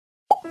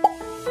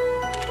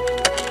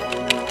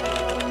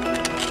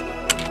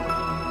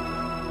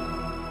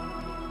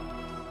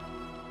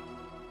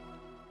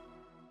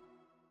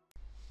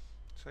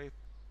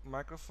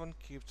microphone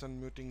keeps on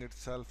muting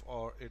itself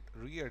or it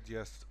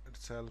readjusts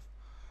itself,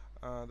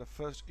 the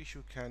first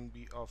issue can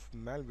be of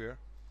malware.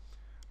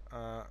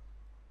 Uh,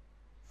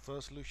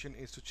 First solution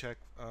is to check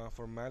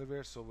for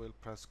malware, so we'll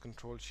press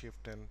Ctrl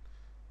Shift and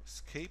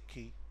Escape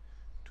key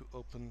to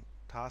open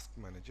Task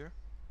Manager.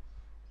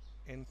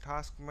 In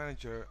Task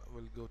Manager,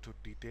 we'll go to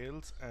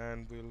Details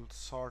and we'll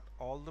sort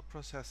all the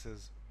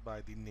processes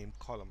by the name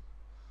column.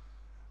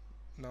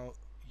 Now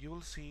you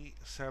will see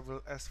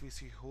several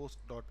svc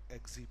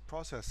host.exe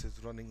processes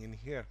running in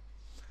here.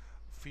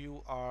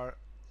 Few are,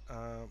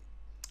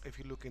 if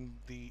you look in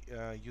the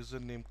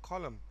username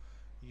column,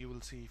 you will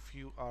see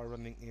few are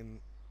running in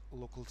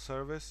local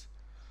service,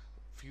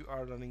 few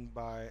are running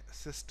by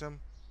system.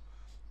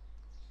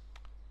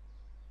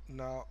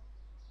 Now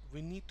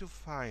we need to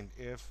find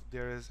if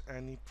there is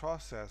any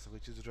process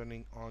which is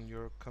running on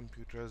your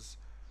computer's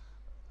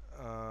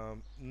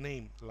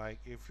name. Like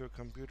if your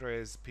computer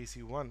is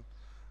PC1,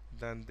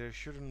 then there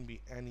shouldn't be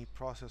any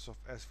process of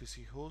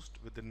svc host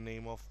with the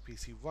name of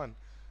PC1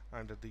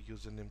 under the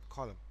username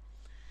column.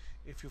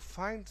 If you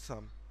find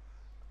some,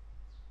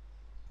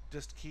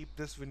 just keep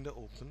this window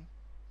open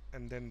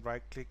and then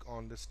right click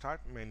on the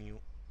start menu,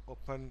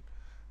 open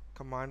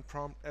command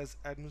prompt as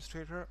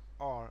administrator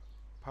or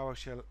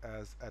PowerShell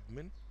as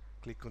admin.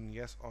 Click on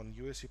yes on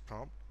UAC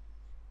prompt.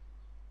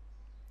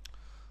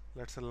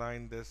 Let's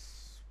align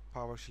this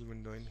PowerShell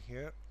window in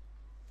here.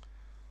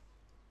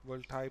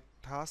 We'll type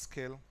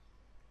taskkill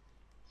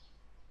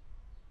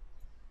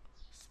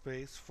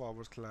space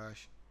 /f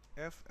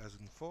as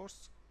in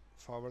force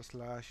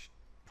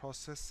 /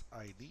 process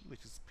ID,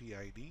 which is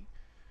PID.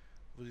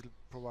 We'll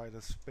provide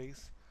a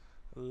space.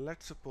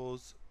 Let's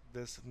suppose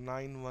this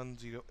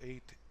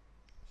 9108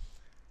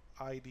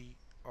 ID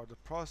or the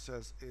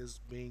process is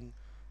being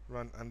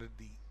run under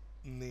the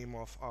name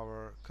of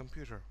our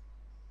computer.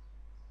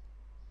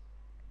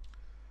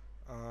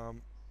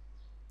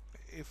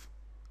 If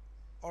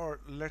or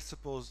let's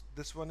suppose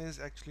this one is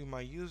actually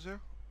my user,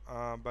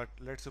 but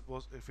let's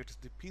suppose if it's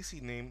the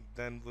PC name,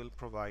 then we'll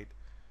provide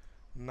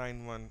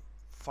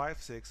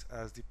 9156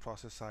 as the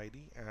process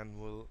ID and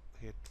we'll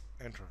hit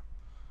enter.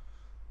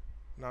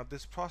 Now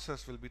this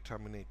process will be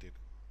terminated.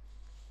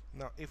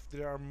 Now if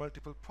there are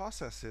multiple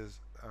processes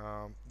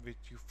which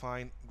you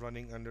find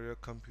running under your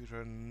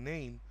computer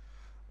name,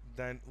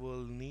 then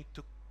we'll need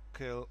to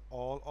kill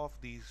all of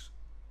these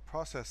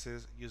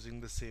processes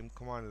using the same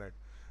command line.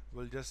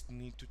 We'll just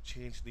need to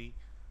change the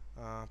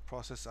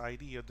process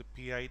ID or the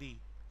PID,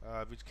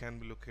 which can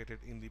be located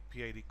in the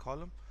PID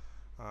column,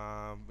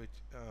 which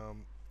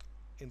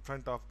in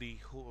front of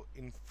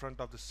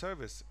the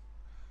service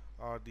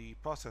or the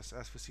process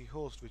svc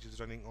host which is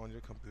running on your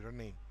computer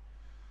name.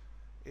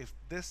 If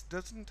this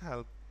doesn't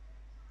help,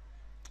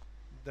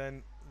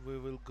 then we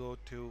will go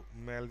to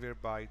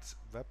Malwarebytes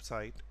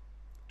website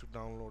to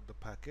download the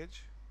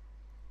package.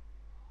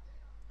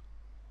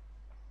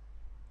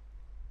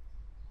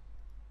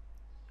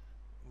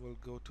 We'll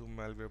go to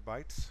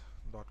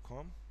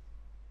Malwarebytes.com.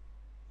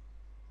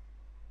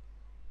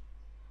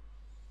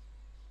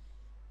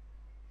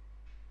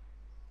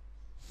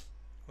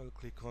 We'll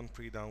click on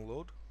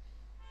pre-download.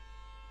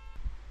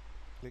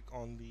 Click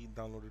on the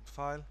downloaded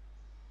file.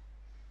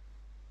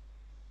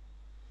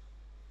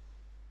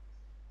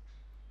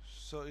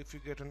 So if you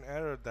get an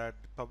error that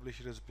the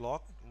publisher is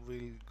blocked,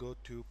 we'll go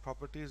to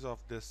properties of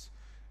this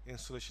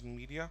installation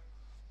media.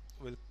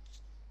 We'll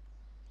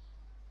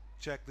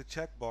check the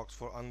checkbox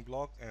for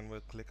unblock and we'll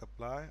click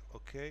apply,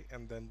 OK,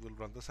 and then we'll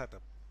run the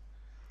setup.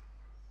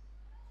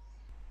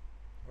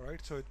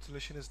 Alright, so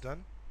installation is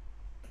done.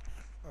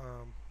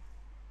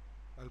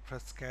 I'll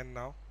press scan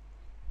now.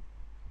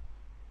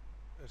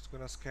 It's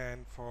gonna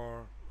scan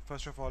for,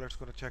 first of all, it's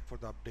gonna check for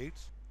the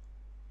updates.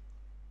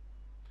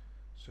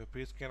 So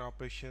pre-scan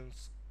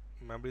operations,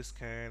 memory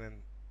scan,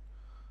 and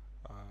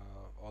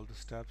all the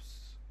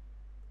steps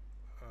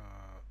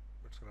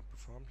it's gonna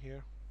perform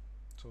here.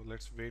 So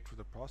let's wait for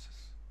the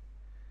process.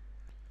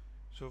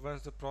 So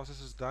once the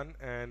process is done,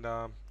 and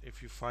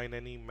if you find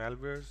any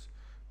malwares,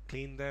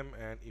 clean them,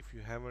 and if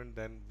you haven't,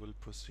 then we'll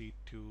proceed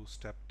to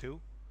step 2.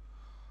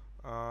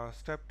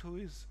 Step 2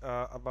 is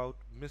about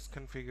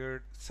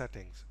misconfigured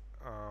settings.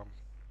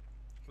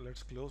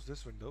 Let's close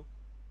this window.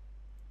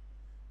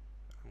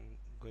 I'm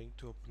going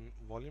to open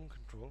volume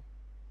control.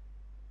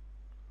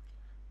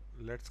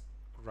 Let's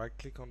right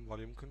click on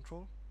volume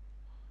control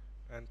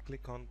and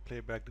click on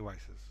playback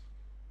devices.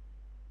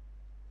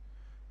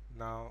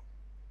 Now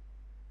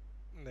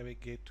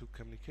navigate to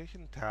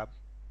communication tab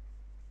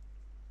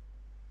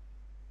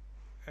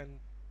and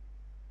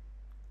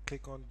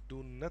click on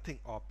do nothing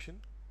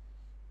option.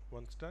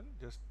 Once done,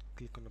 just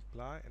click on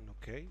apply and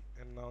OK,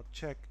 and now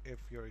check if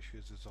your issue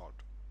is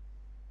resolved.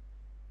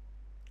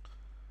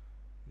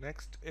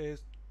 Next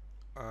is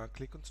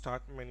click on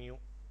start menu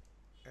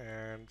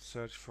and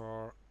search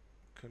for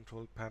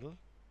control panel.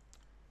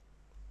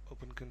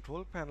 Open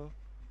control panel.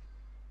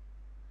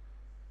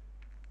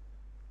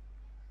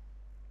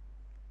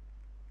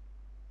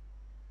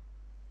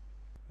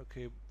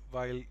 Okay,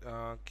 while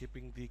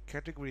keeping the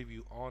category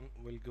view on,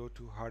 we'll go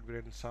to hardware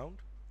and sound.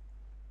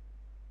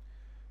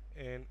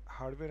 In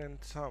hardware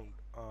and sound,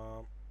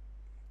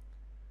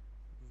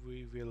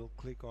 we will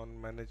click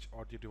on manage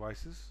audio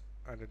devices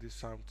under the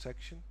sound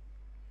section.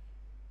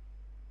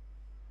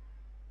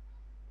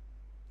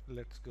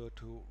 Let's go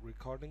to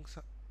recording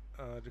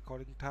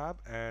tab,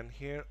 and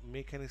here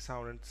make any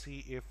sound and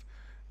see if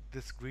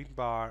this green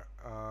bar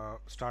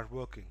start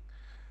working.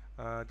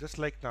 Just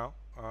like now,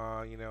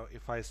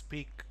 if I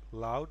speak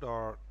loud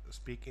or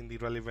speak in the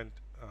relevant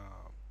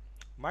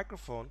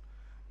microphone,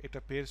 it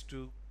appears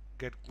to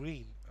get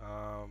green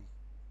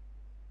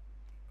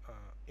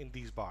in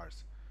these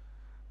bars.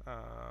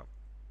 Uh,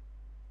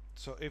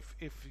 so if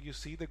you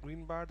see the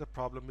green bar, the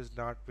problem is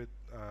not with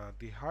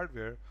the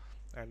hardware,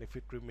 and if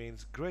it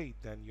remains gray,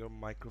 then your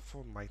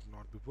microphone might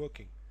not be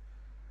working.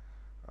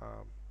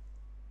 Um,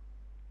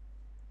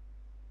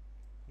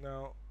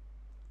 Now,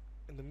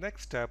 in the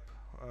next step,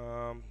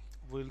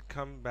 we'll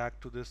come back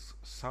to this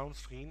sound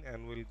screen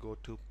and we'll go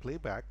to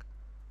playback.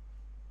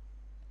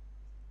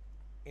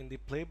 In the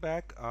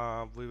playback,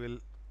 we will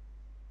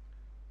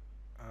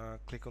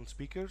click on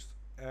speakers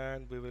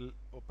and we will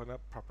open up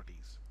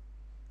properties.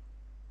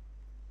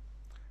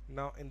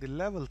 Now, in the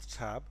levels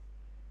tab,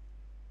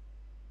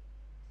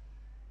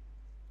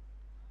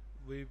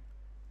 we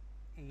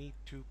need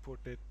to put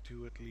it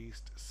to at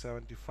least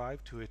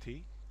 75 to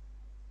 80.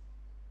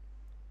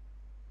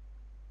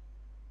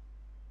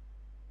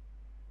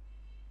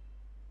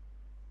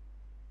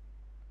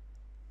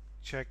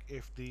 Check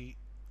if this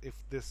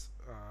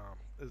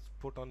is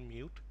put on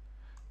mute.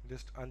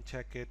 Just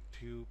uncheck it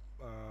to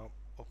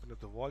open up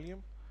the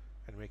volume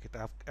and make it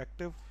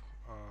active.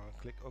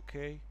 Click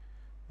OK,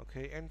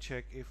 and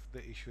check if the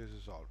issue is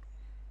resolved.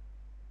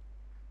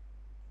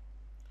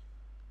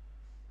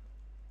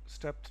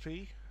 Step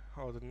 3,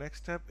 or the next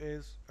step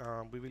is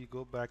we will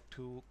go back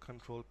to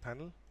control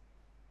panel.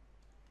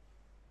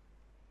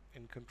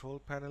 In control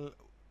panel,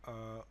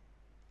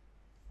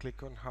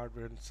 click on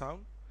hardware and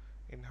sound.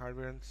 In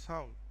hardware and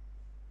sound,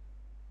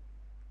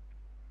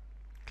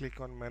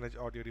 click on manage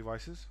audio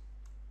devices.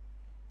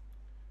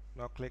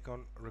 Now click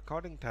on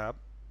recording tab.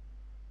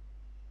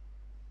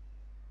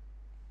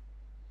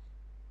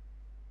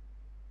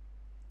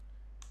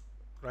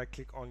 Right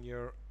click on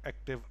your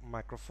active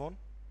microphone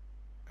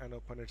and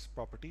open its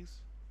properties.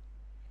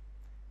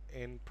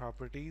 In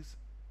properties,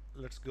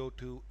 let's go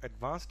to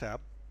advanced tab.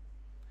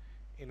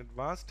 In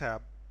advanced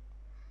tab,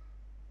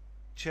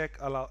 check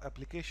allow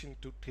application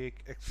to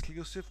take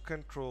exclusive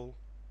control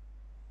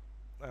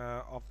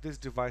of this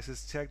device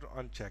is checked or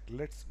unchecked.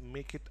 Let's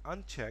make it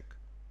unchecked.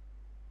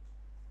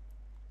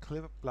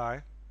 Click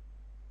apply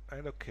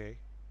and OK.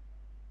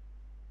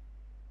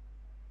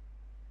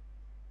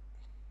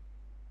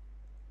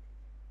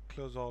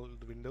 Close all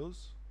the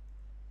windows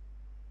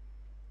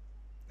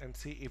and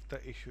see if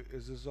the issue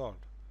is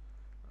resolved.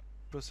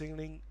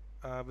 Proceeding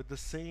with the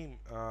same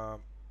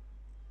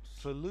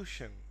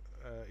solution,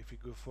 if you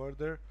go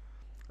further,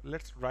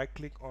 let's right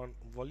click on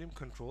volume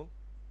control,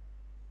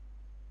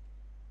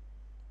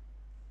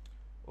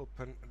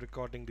 open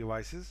recording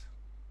devices,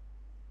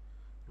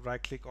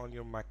 right click on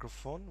your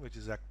microphone which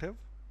is active,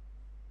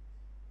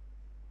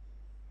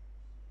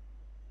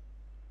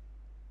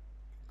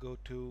 go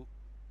to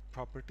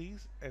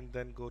properties and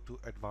then go to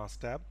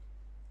advanced tab.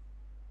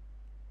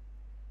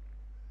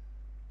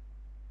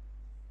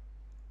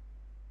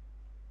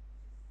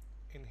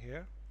 In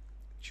here,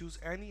 choose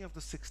any of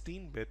the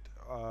 16-bit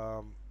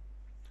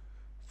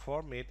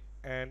format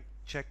and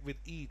check with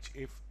each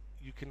if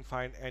you can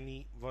find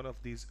any one of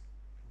these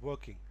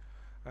working.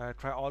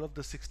 Try all of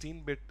the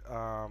 16-bit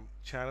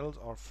channels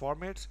or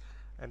formats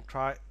and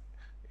try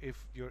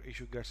if your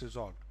issue gets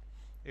resolved.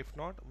 If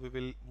not, we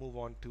will move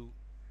on to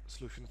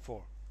solution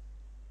 4.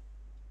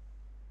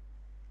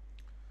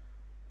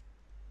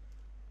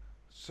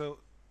 So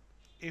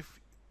if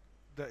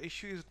the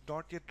issue is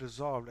not yet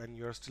resolved and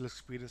you're still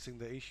experiencing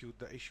the issue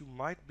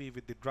might be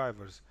with the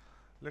drivers.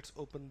 Let's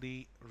open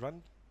the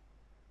run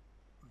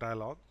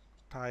dialog,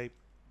 type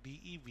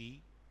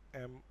devmgmt.msc,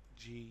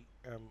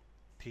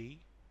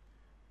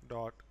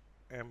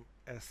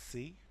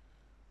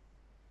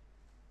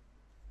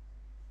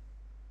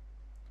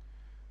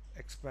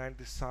 expand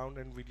the sound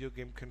and video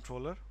game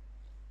controller,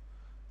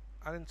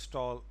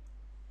 uninstall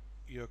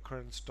your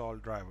current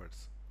installed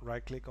drivers.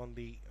 Right click on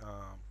the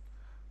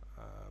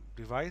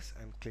device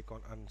and click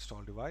on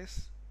uninstall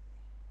device.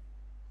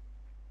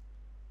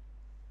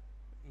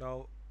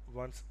 Now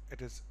once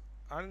it is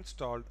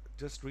uninstalled,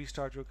 just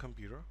restart your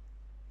computer.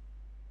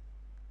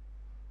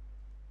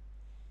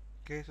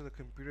 Okay, so the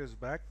computer is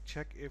back.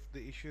 Check if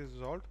the issue is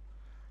resolved.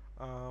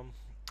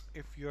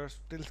 If you are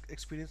still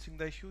experiencing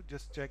the issue,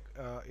 just check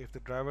if the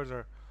drivers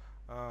are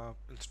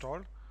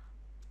installed.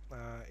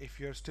 If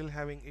you are still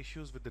having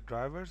issues with the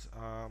drivers,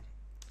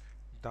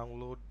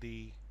 download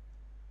the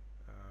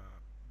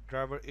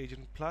driver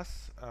agent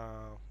plus.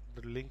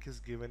 The link is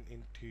given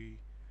into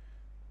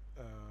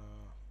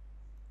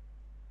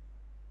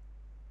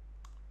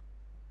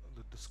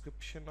the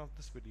description of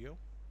this video.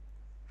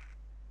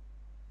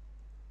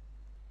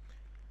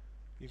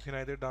 You can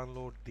either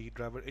download the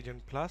driver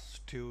agent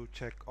plus to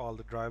check all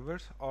the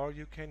drivers, or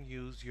you can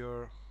use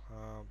your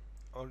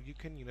or you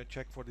can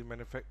check for the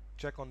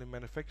check on the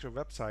manufacturer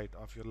website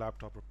of your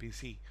laptop or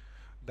PC.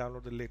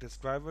 Download the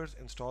latest drivers,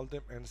 install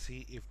them, and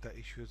see if the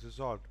issue is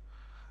resolved.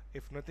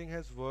 If nothing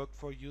has worked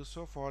for you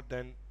so far,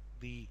 then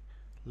the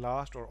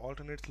last or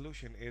alternate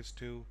solution is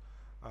to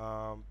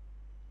um,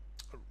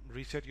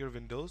 reset your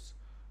Windows.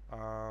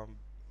 Um,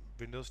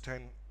 Windows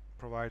 10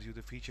 provides you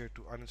the feature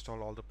to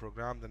uninstall all the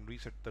programs and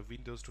reset the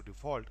Windows to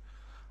default.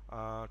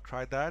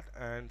 Try that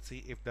and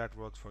see if that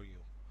works for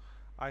you.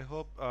 I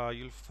hope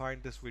you'll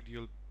find this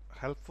video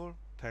helpful.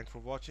 Thanks for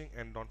watching,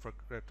 and don't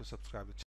forget to subscribe the channel.